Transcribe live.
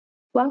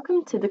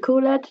Welcome to the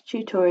CoolLED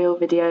tutorial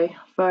video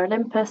for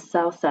Olympus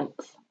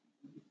cellSens.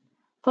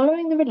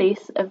 Following the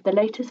release of the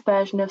latest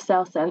version of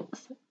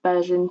cellSens,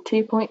 version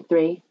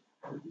 2.3,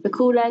 the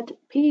CoolLED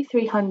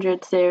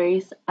P300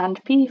 series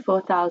and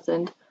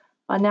P4000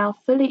 are now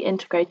fully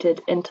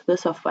integrated into the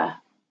software.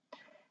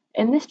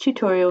 In this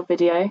tutorial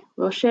video,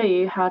 we'll show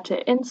you how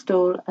to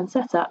install and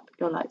set up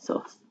your light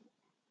source.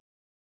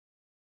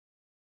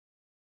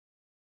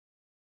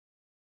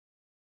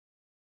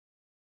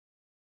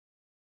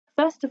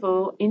 First of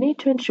all, you need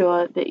to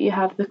ensure that you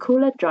have the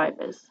CoolLED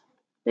drivers.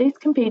 These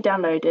can be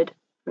downloaded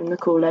from the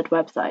CoolLED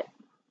website.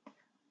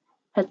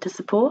 Head to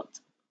Support,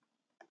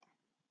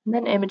 and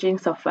then Imaging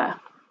Software.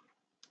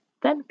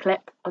 Then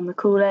click on the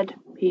CoolLED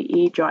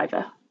PE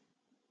driver.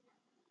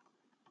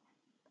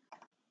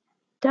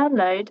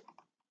 Download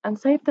and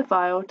save the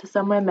file to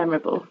somewhere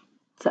memorable,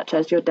 such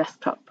as your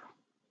desktop.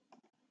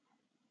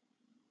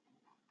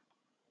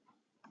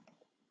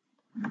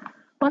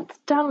 Once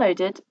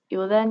downloaded, you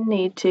will then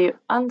need to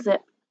unzip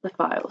the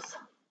files.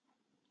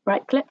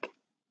 Right-click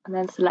and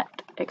then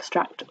select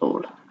Extract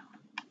All.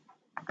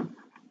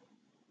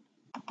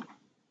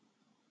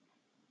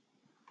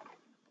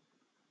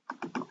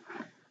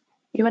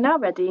 You are now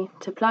ready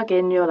to plug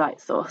in your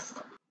light source.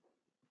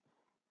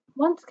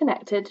 Once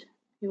connected,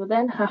 you will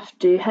then have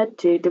to head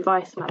to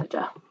Device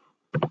Manager.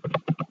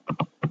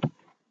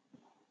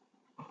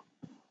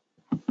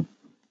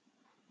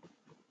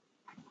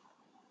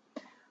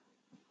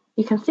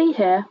 You can see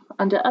here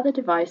under Other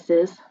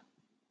Devices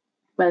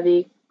where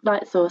the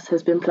light source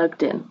has been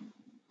plugged in.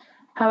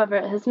 However,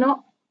 it has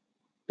not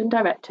been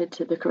directed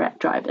to the correct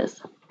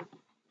drivers.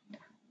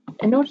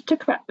 In order to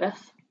correct this,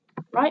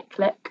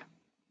 right-click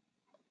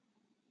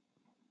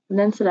and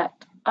then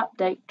select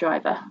Update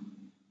Driver.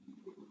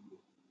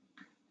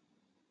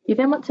 You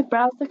then want to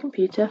browse the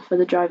computer for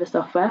the driver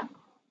software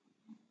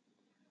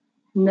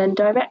and then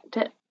direct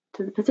it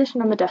to the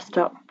position on the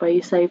desktop where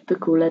you saved the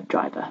CoolLED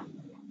driver.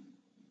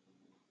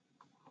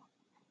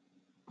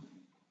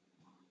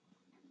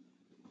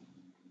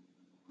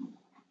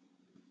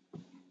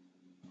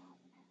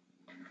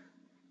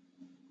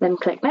 Then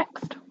click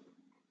Next,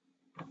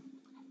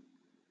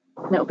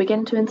 and it will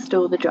begin to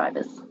install the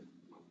drivers.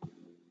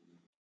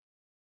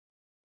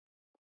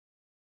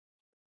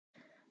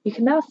 You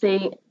can now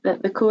see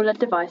that the CoolLED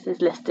device is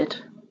listed.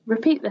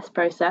 Repeat this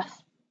process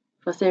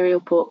for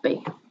serial port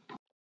B.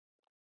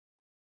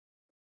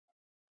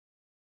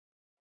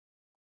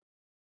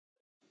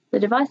 The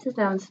device is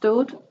now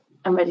installed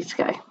and ready to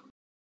go.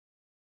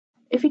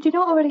 If you do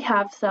not already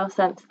have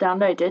cellSens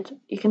downloaded,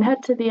 you can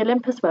head to the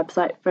Olympus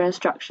website for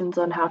instructions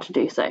on how to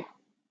do so.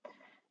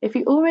 If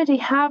you already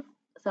have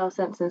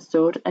cellSens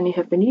installed and you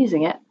have been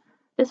using it,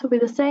 this will be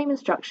the same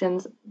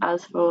instructions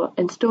as for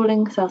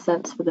installing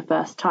cellSens for the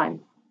first time.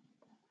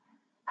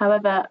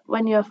 However,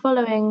 when you are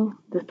following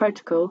the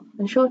protocol,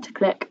 ensure to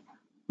click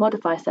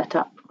Modify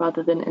Setup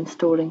rather than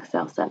installing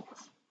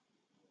cellSens.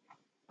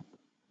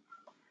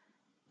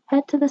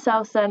 Head to the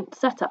cellSens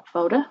Setup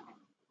folder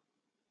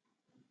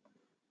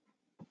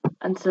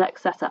and select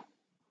Setup.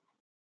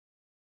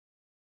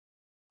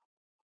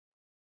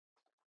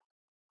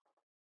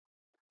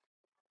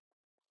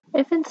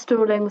 If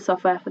installing the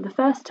software for the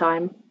first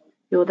time,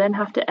 you will then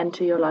have to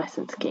enter your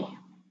license key.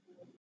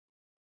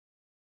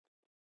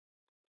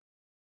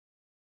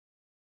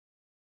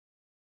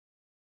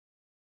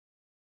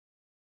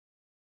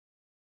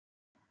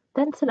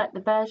 Then select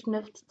the version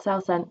of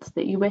cellSens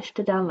that you wish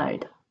to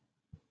download.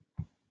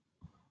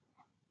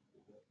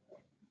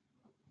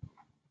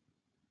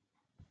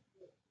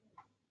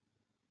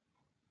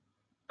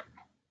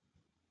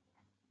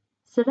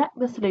 Select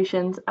the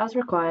solutions as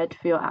required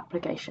for your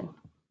application.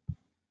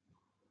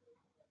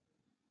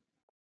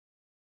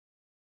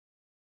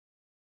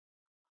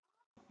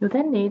 You'll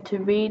then need to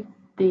read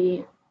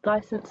the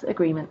license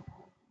agreement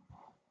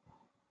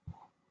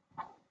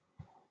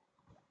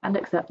and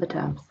accept the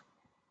terms.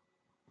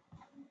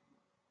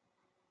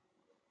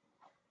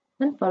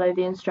 Then follow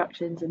the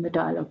instructions in the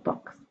dialog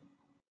box.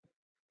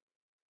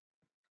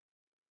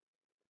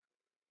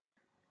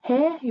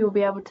 Here you will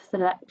be able to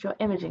select your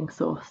imaging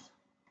source.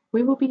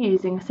 We will be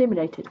using a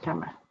simulated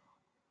camera.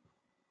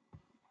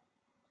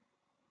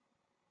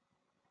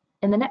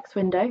 In the next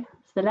window,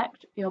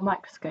 select your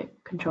microscope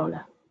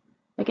controller.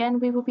 Again,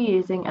 we will be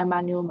using a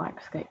manual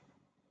microscope.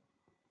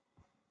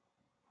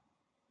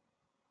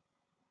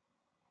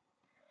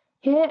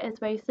 Here is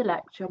where you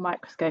select your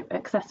microscope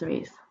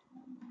accessories.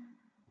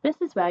 This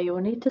is where you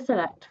will need to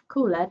select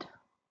CoolLED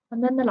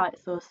and then the light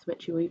source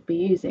which you will be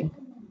using.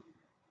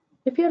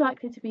 If you're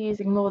likely to be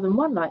using more than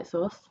one light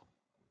source,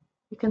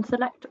 you can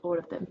select all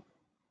of them.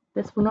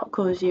 This will not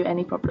cause you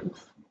any problems.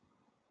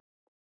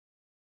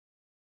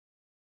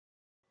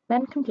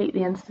 Then complete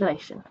the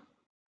installation.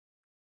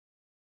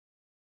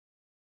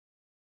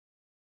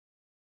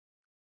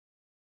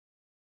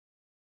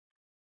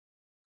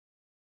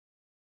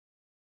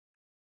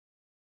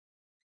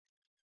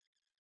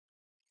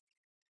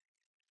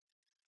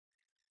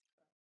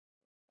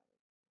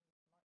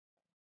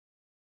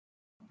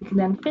 You can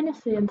then finish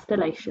the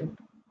installation.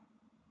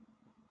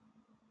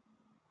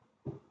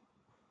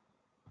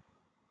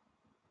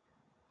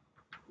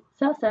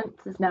 cellSens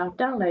is now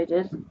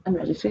downloaded and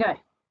ready to go.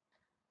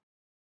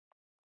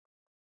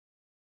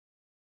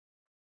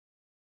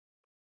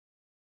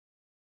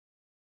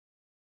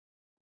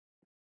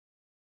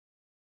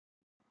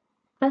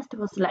 First of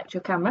all, select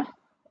your camera,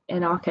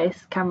 in our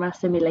case camera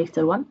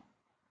simulator 1,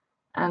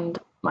 and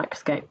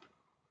microscope.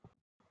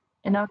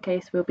 In our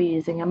case we'll be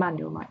using a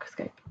manual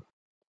microscope.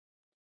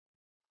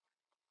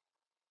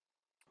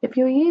 If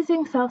you're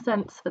using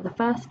cellSens for the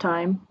first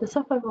time, the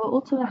software will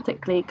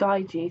automatically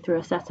guide you through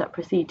a setup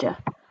procedure.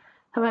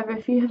 However,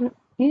 if you have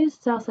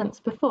used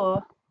cellSens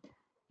before,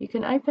 you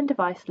can open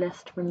device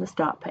list from the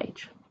start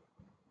page.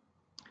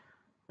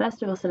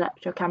 First of all,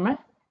 select your camera.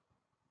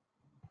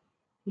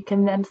 You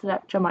can then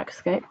select your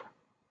microscope.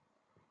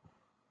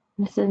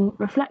 It's in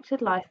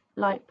reflected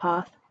light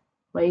path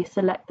where you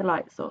select the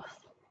light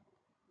source.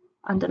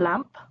 Under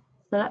lamp,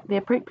 select the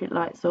appropriate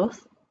light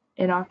source,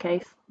 in our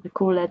case the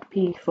CoolLED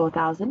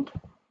P4000.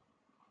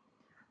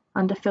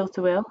 Under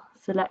filter wheel,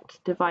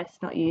 select device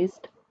not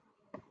used,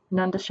 and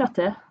under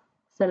shutter,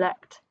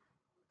 select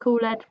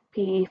CoolLED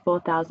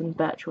P4000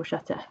 virtual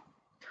shutter.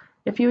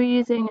 If you are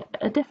using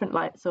a different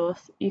light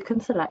source, you can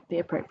select the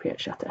appropriate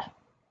shutter.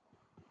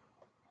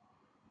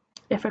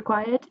 If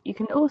required, you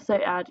can also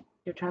add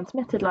your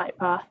transmitted light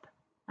path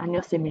and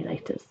your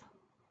simulators.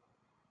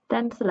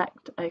 Then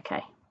select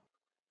OK.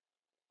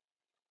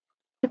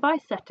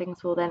 Device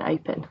settings will then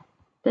open.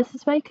 This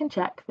is where you can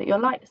check that your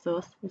light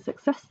source has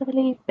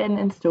successfully been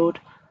installed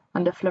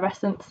under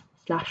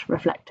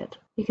fluorescence/reflected.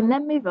 You can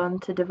then move on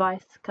to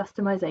device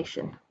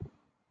customization.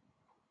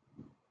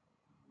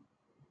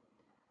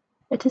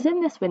 It is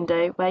in this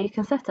window where you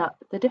can set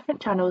up the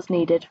different channels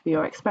needed for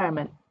your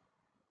experiment.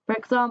 For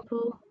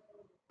example,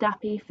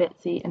 DAPI,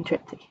 FITSI and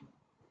TRIPSI.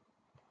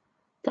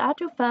 To add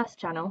your first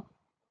channel,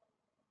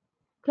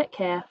 click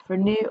here for a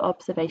new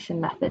observation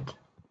method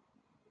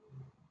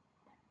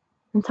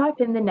and type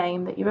in the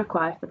name that you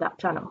require for that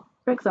channel,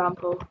 for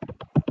example,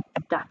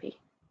 DAPI.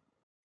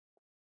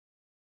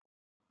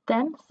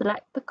 Then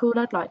select the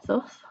CoolLED light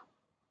source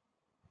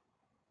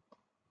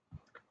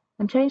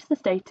and change the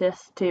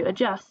status to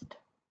Adjust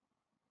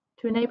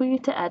to enable you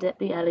to edit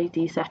the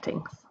LED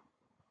settings.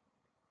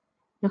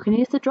 You can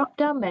use the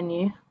drop-down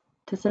menu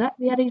to select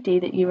the LED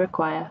that you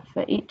require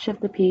for each of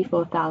the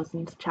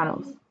P4000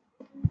 channels.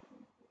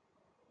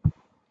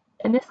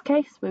 In this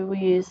case, we will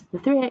use the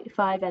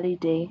 385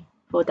 LED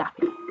for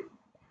DAPI.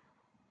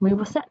 We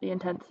will set the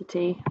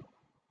intensity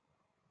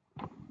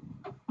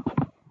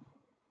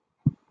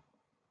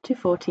to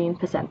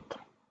 14%.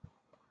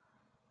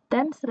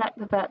 Then select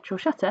the virtual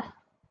shutter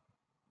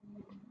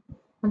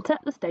and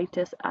set the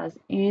status as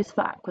Use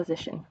for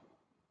Acquisition.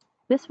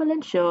 This will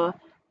ensure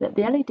that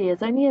the LED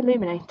is only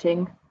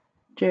illuminating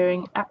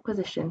during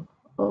acquisition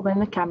or when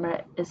the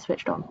camera is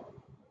switched on.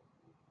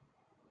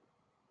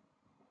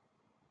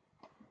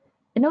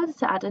 In order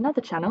to add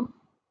another channel,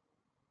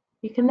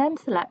 you can then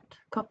select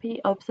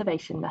Copy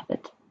Observation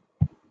Method.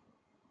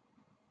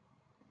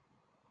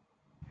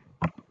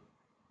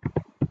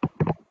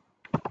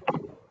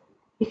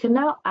 You can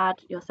now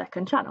add your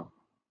second channel,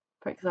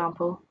 for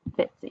example,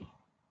 FITSI.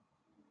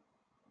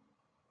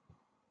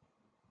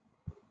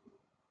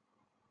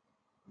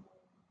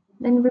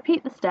 Then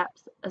repeat the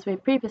steps as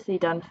we've previously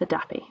done for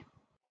DAPI.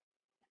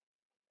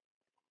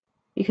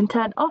 You can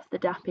turn off the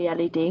DAPI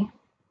LED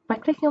by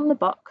clicking on the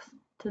box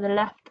to the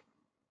left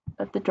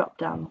of the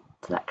drop-down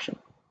selection.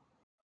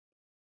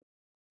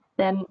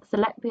 Then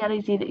select the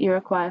LED that you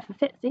require for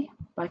FITSI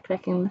by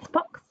clicking this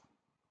box,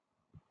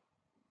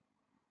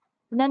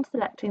 and then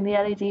selecting the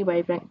LED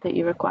wavelength that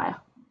you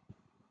require.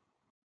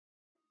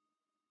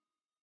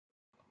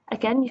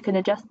 Again, you can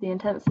adjust the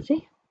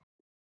intensity.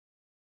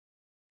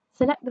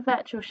 Select the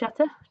virtual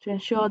shutter to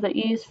ensure that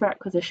Use for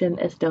Acquisition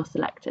is still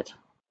selected.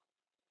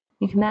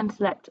 You can then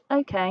select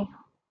OK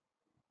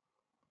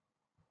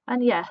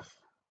and Yes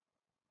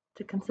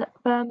to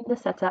confirm the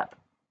setup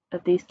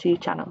of these two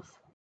channels.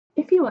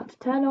 If you want to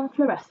turn on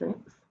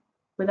fluorescence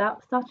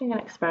without starting an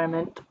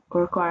experiment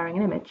or requiring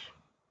an image,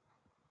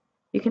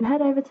 you can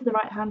head over to the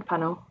right-hand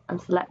panel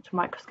and select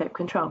Microscope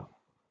Control.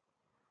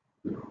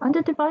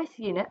 Under Device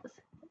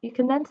Units, you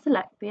can then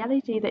select the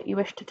LED that you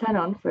wish to turn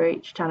on for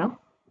each channel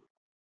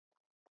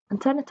and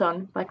turn it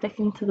on by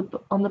clicking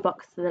on the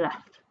box to the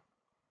left.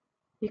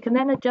 You can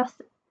then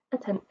adjust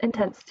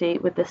intensity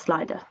with this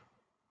slider.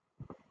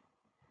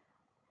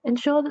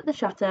 Ensure that the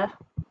shutter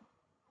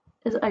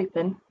is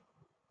open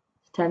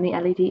to turn the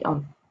LED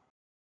on.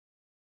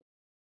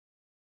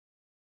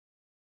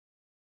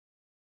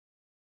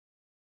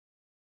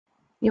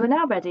 You are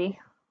now ready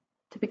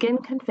to begin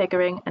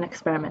configuring an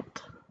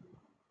experiment.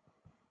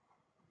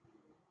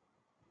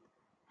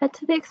 Head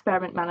to the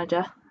Experiment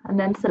Manager and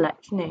then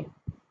select New.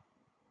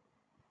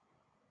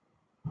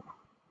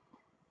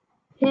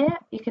 Here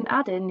you can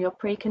add in your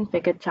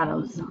pre-configured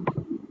channels.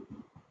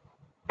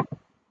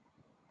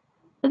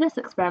 For this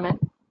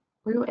experiment,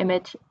 we will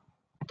image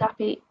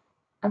DAPI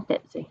and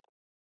FITSI.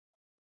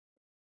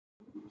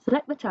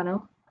 Select the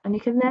channel and you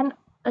can then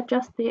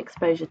adjust the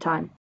exposure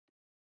time.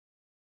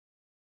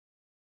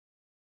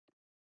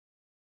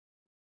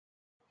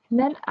 And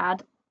then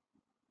add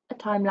a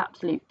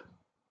time-lapse loop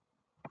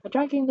by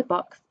dragging the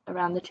box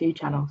around the 2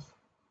 channels.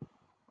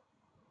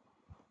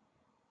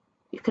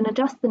 You can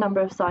adjust the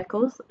number of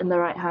cycles in the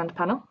right-hand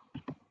panel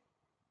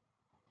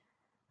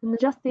and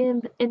adjust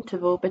the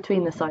interval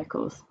between the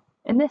cycles.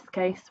 In this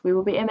case, we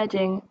will be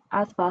imaging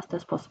as fast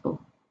as possible.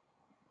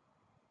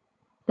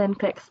 Then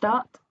click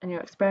Start and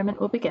your experiment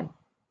will begin.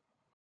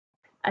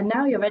 And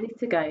now you're ready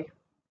to go.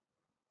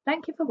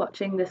 Thank you for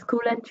watching this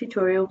CoolLED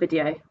tutorial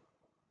video.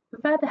 For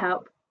further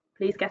help,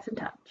 please get in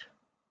touch.